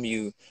from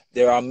you.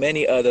 There are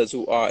many others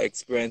who are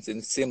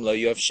experiencing similar.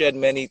 You have shared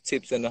many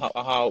tips and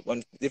how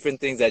on different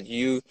things that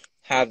you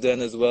have done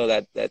as well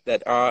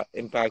that are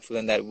impactful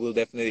and that will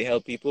definitely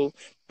help people.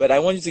 But I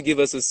want you to give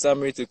us a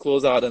summary to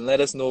close out and let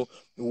us know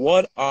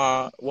what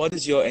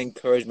is your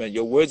encouragement,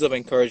 your words of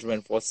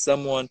encouragement for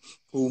someone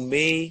who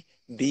may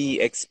be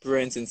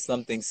experiencing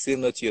something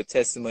similar to your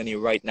testimony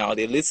right now.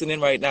 They're listening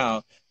right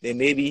now. They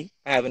may be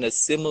having a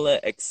similar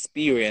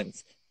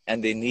experience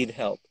and they need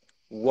help.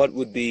 What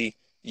would be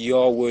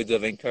your words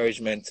of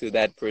encouragement to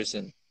that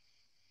person?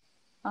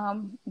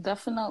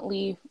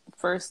 Definitely,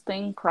 first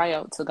thing, cry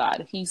out to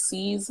God. He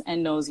sees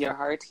and knows your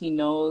heart. He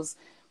knows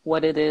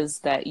what it is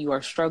that you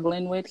are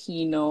struggling with.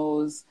 He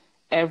knows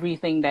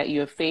everything that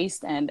you have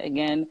faced. And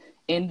again,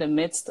 in the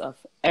midst of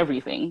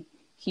everything,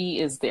 He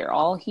is there.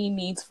 All He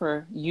needs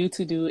for you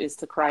to do is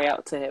to cry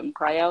out to Him,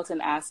 cry out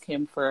and ask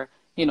Him for,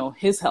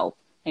 His help.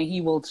 And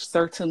He will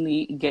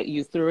certainly get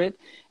you through it.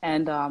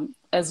 And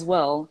as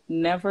well,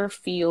 never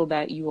feel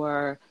that you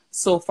are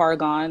so far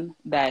gone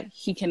that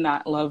He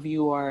cannot love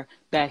you or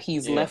that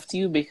He's left Yes.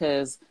 you,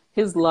 because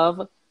His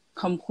love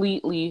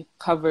completely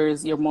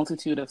covers your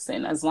multitude of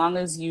sin. As long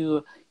as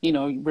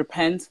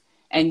repent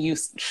and you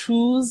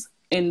choose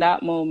in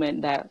that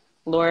moment that,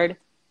 Lord,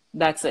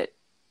 that's it.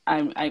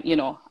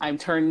 I'm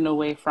turning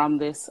away from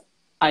this.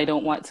 I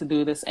don't want to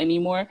do this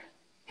anymore.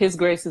 His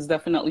grace is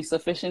definitely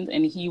sufficient,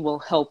 and He will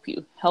help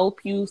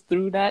you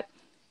through that.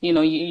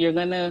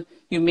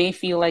 You may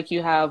feel like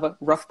you have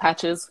rough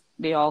patches.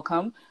 They all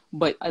come,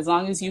 but as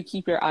long as you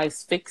keep your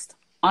eyes fixed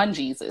on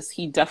Jesus,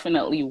 He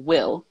definitely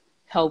will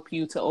help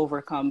you to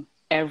overcome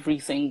every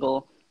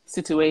single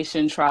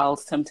situation,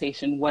 trials,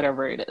 temptation,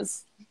 whatever it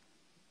is.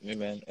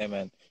 Amen.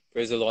 Amen.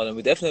 Praise the Lord. And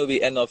we definitely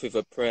will end off with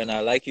a prayer. And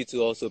I'd like you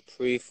to also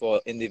pray for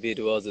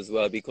individuals as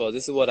well, because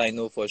this is what I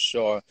know for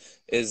sure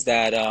is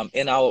that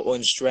in our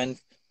own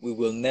strength, we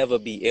will never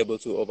be able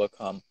to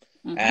overcome.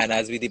 Mm-hmm. And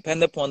as we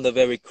depend upon the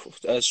very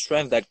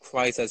strength that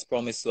Christ has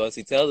promised to us,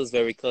 He tells us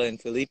very clear in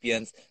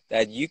Philippians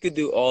that you could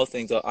do all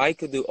things, or I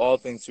could do all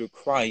things through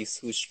Christ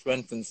who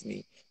strengthens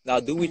me. Now,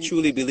 do we Right.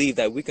 truly believe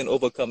that we can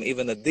overcome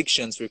even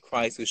addictions through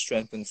Christ who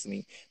strengthens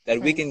me? That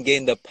we Right. can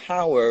gain the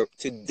power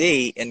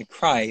today in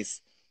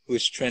Christ who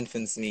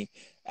strengthens me?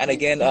 And Right.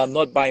 again,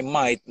 not by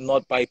might,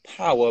 not by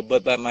power,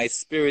 but by my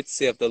spirit,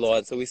 saith the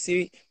Lord. So we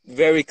see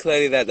very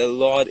clearly that the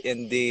Lord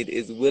indeed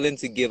is willing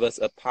to give us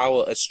a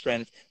power, a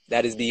strength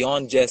that is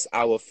beyond just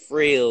our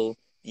frail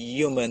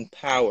human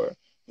power,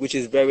 which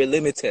is very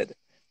limited,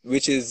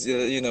 which is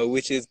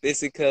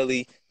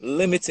basically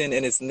limiting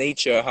in its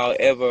nature.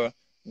 However,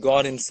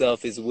 God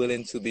Himself is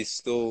willing to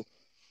bestow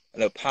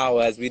the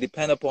power as we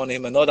depend upon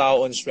Him and not our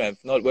own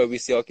strength, not where we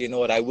say, okay, you know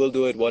what, I will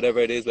do it, whatever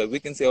it is, but we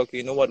can say, okay,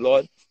 you know what,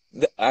 Lord,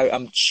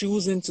 I'm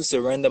choosing to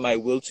surrender my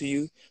will to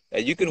you,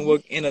 that you can Mm-hmm.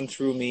 work in and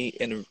through me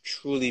and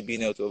truly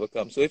being able to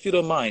overcome. So if you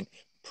don't mind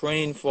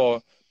praying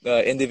for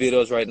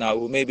individuals right now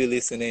who may be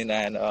listening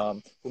and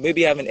who may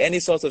be having any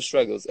sorts of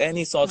struggles,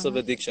 any sorts of Mm-hmm.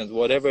 addictions,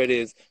 whatever it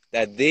is,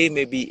 that they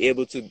may be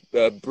able to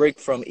break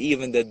from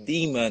even the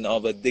demon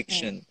of Right.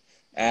 addiction.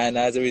 And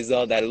as a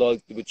result, that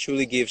Lord will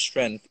truly give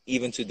strength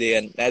even today.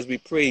 And as we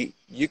pray,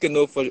 you can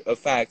know for a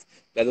fact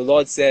that the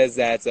Lord says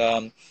that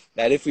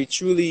if we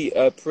truly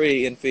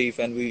pray in faith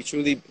and we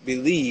truly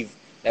believe,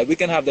 that we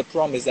can have the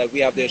promise, that we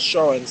have the Right.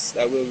 assurance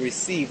that we'll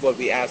receive what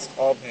we ask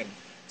of Him.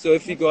 So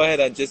if you Yep. go ahead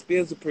and just be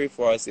able to pray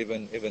for us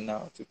even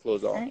now to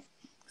close All off. right.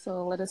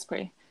 So let us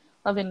pray.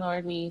 Loving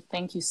Lord, we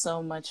thank you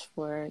so much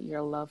for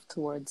your love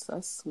towards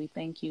us. We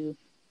thank you,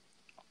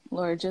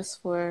 Lord, just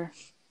for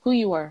who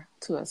you are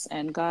to us.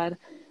 And God,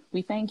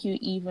 we thank you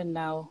even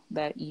now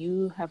that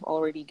you have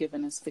already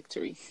given us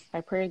victory.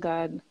 I pray,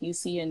 God, you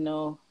see and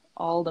know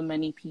all the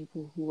many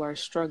people who are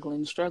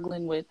struggling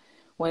with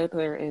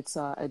whether it's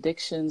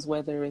addictions,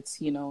 whether it's,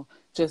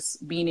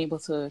 just being able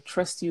to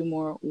trust you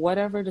more,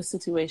 whatever the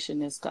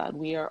situation is, God,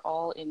 we are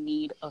all in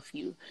need of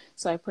you.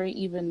 So I pray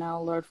even now,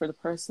 Lord, for the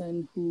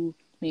person who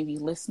may be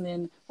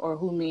listening or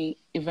who may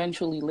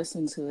eventually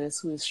listen to this,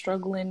 who is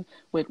struggling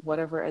with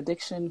whatever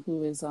addiction,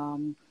 who is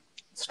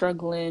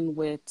struggling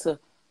with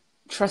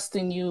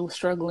trusting you,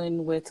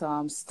 struggling with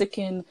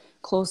sticking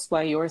close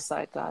by your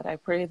side, God. I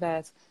pray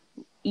that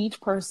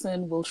each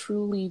person will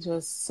truly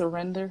just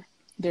surrender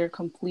their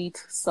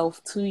complete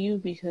self to you,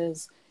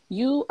 because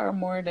you are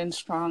more than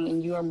strong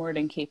and you are more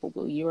than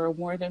capable. You are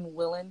more than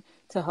willing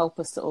to help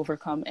us to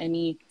overcome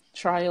any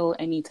trial,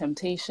 any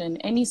temptation,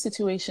 any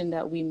situation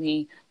that we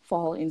may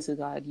fall into,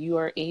 God. You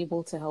are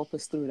able to help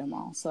us through them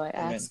all. So I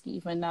Amen. ask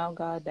even now,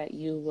 God, that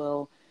you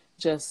will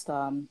just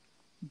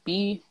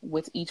be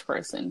with each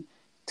person.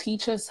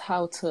 Teach us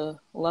how to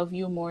love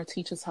you more,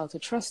 teach us how to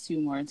trust you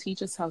more, and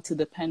teach us how to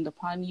depend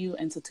upon you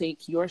and to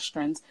take your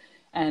strength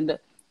and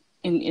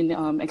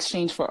in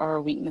exchange for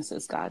our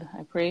weaknesses, God.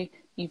 I pray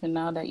even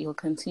now that you'll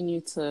continue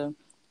to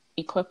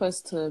equip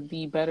us to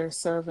be better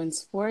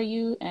servants for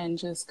you and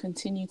just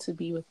continue to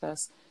be with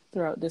us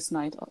throughout this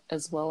night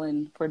as well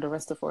and for the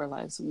rest of our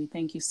lives. We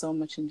thank you so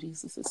much in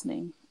Jesus'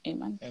 name.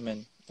 Amen.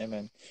 Amen.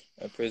 Amen.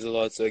 Praise the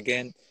Lord. So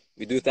again,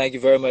 we do thank you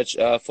very much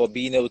for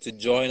being able to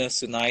join us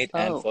tonight.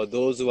 And Oh, for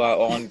those who are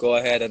on, go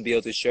ahead and be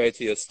able to share it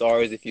to your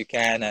stories if you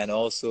can, and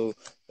also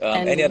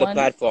any and other one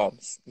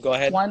platforms. Go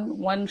ahead.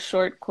 one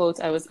short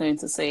quote I was going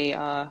to say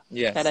that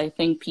Yes, I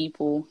think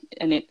people,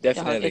 and it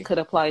definitely. could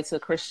apply to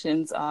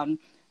Christians. I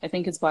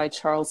think it's by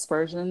Charles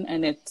Spurgeon,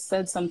 and it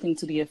said something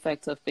to the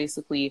effect of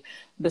basically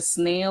the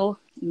snail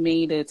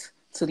made it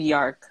to the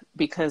ark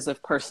because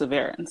of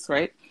perseverance,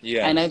 right?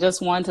 And I Yes,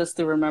 just want us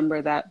to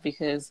remember that,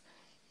 because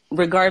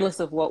regardless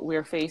of what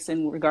we're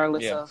facing,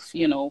 regardless of,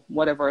 yes,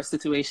 whatever our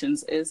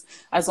situations is,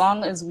 as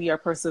long as we are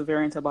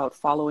perseverant about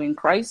following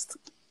Christ,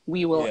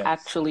 we will yes.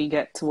 actually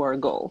get to our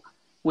goal,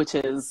 which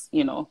is,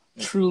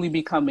 truly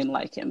becoming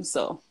like him.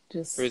 So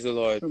just Praise the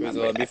Lord. Praise the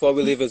remember Lord. that. Before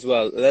we leave as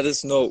well, let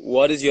us know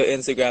what is your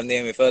Instagram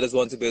name if others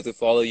want to be able to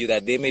follow you,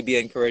 that they may be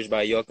encouraged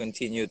by your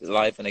continued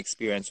life and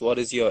experience. What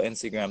is your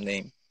Instagram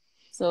name?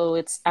 So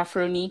it's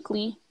Afro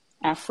Neekly,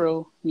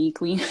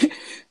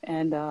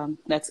 and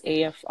that's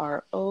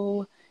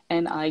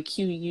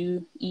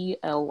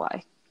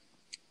AFRONIQUELY.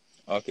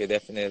 Okay,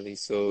 definitely.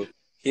 So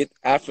hit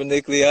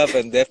Afronically up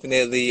and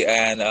definitely,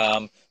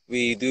 and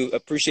we do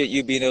appreciate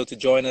you being able to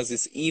join us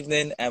this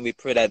evening, and we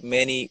pray that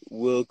many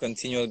will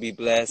continually be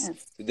blessed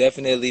Yes, to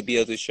definitely be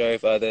able to share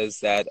with others,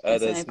 that yes,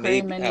 and others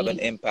may have an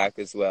impact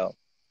as well.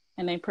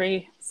 I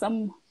pray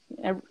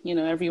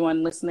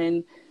everyone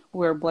listening,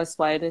 we're blessed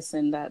by this,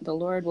 and that the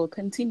Lord will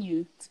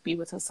continue to be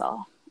with us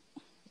all.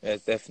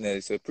 Yes,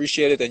 definitely. So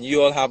appreciate it, and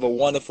you all have a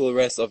wonderful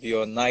rest of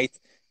your night,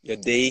 your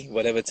day,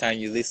 whatever time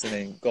you're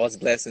listening. God's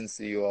blessings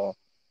to you all.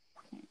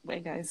 Bye,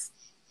 guys.